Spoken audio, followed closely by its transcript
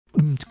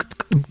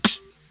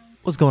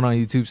What's going on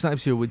YouTube?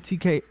 Snipes here with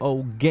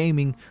TKO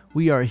Gaming.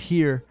 We are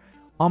here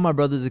on my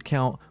brother's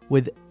account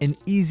with an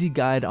easy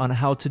guide on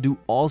how to do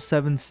all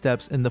 7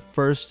 steps in the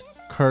first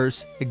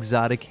Curse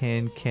Exotic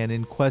Hand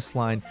Cannon quest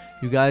line.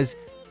 You guys,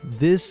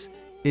 this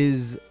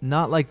is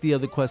not like the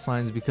other quest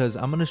lines because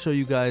I'm going to show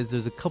you guys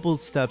there's a couple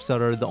steps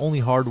that are the only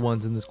hard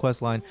ones in this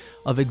quest line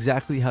of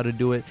exactly how to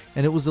do it,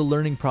 and it was a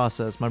learning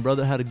process. My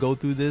brother had to go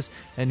through this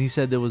and he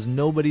said there was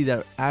nobody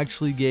that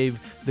actually gave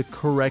the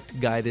correct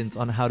guidance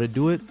on how to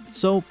do it,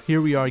 so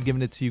here we are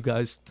giving it to you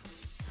guys.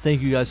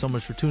 Thank you guys so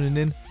much for tuning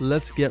in.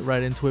 Let's get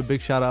right into it.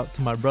 Big shout out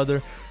to my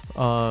brother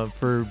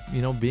for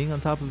being on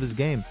top of his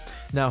game.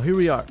 Now here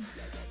we are.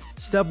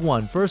 Step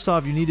 1. First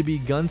off, you need to be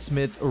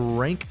gunsmith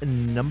rank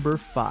number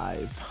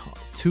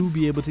 5 to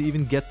be able to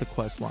even get the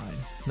quest line.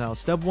 Now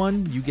step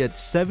 1, you get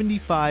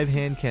 75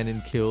 hand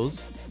cannon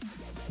kills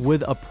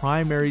with a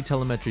primary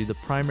telemetry, the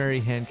primary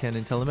hand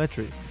cannon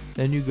telemetry.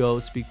 Then you go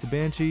speak to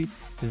Banshee.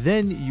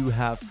 Then you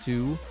have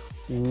to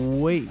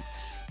wait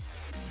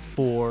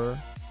for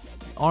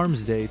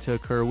Arms Day to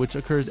occur, which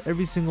occurs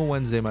every single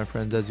Wednesday, my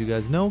friends, as you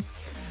guys know.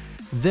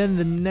 Then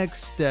the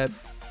next step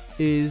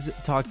is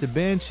talk to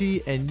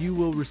Banshee and you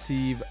will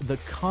receive the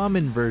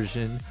common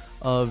version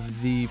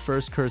of the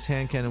first curse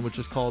hand cannon, which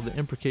is called the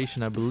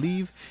Imprecation, I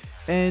believe.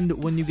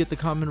 And when you get the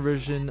common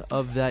version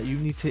of that, you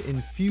need to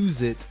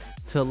infuse it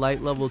to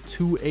light level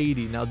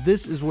 280. Now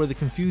this is where the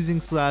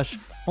confusing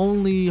 /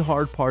 only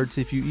hard parts,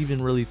 if you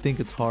even really think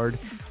it's hard,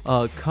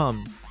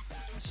 come.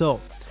 So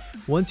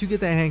once you get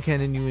that hand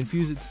cannon, you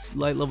infuse it to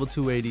light level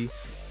 280.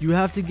 You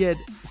have to get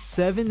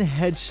 7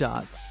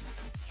 headshots,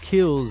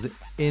 kills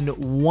in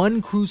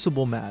 1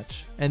 crucible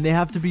match, and they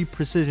have to be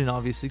precision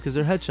obviously because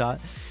they're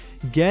headshot.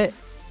 Get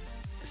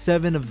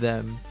 7 of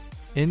them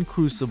in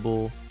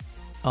crucible,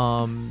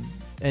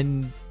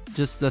 and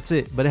just that's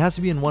it, but it has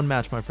to be in 1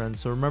 match, my friends,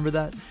 so remember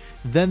that.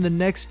 Then the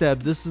next step,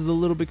 this is a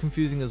little bit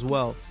confusing as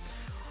well.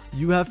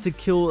 You have to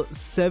kill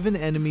 7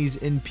 enemies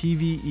in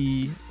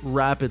PvE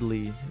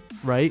rapidly,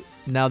 right?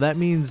 Now that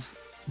means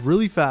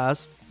really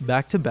fast,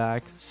 back to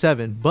back,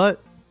 7,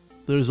 but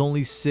there's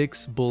only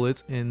 6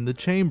 bullets in the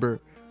chamber.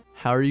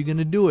 How are you going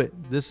to do it?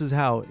 This is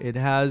how. It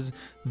has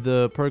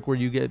the perk where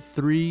you get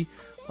 3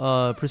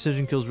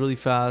 precision kills really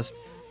fast,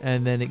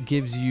 and then it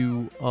gives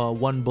you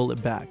 1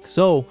 bullet back.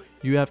 So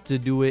you have to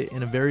do it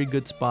in a very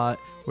good spot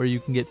where you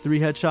can get 3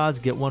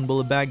 headshots, get 1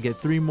 bullet back, get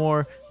 3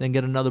 more, then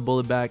get another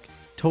bullet back,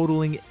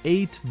 totaling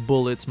 8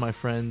 bullets, my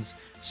friends.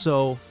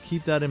 So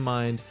keep that in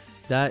mind.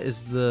 That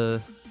is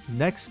the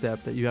next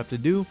step that you have to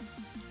do.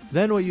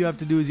 Then what you have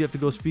to do is you have to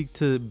go speak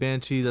to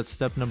Banshee. That's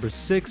step number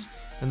 6.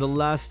 And the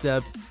last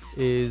step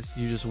is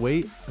you just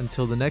wait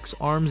until the next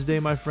Arms Day,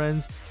 my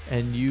friends,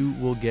 and you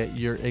will get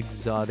your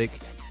exotic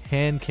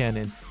hand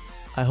cannon.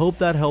 I hope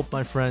that helped,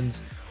 my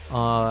friends.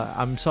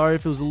 I'm sorry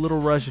if it was a little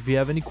rushed. If you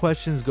have any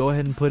questions, go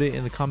ahead and put it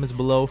in the comments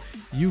below.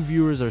 You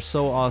viewers are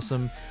so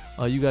awesome.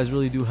 You guys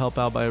really do help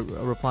out by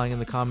replying in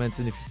the comments,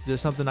 and if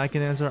there's something I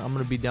can answer, I'm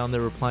going to be down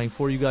there replying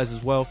for you guys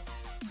as well.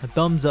 A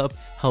thumbs up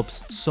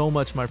helps so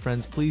much, my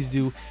friends. Please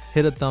do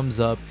hit a thumbs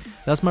up.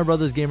 That's my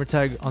brother's gamer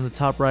tag on the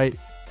top right.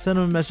 Send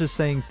him a message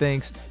saying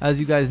thanks. As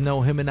you guys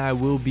know, him and I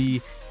will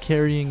be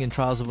carrying in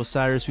Trials of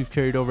Osiris. We've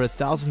carried over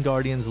 1,000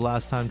 Guardians the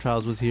last time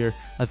Trials was here.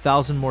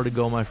 1,000 more to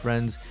go, my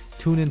friends.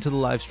 Tune into the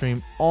live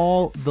stream.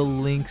 All the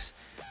links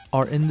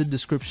are in the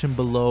description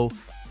below.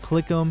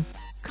 Click them.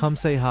 Come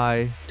say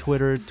hi.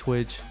 Twitter,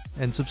 Twitch,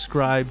 and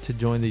subscribe to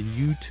join the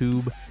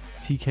YouTube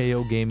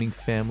TKO Gaming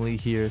family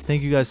here.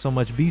 Thank you guys so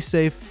much. Be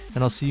safe,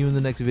 and I'll see you in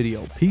the next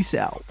video. Peace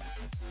out.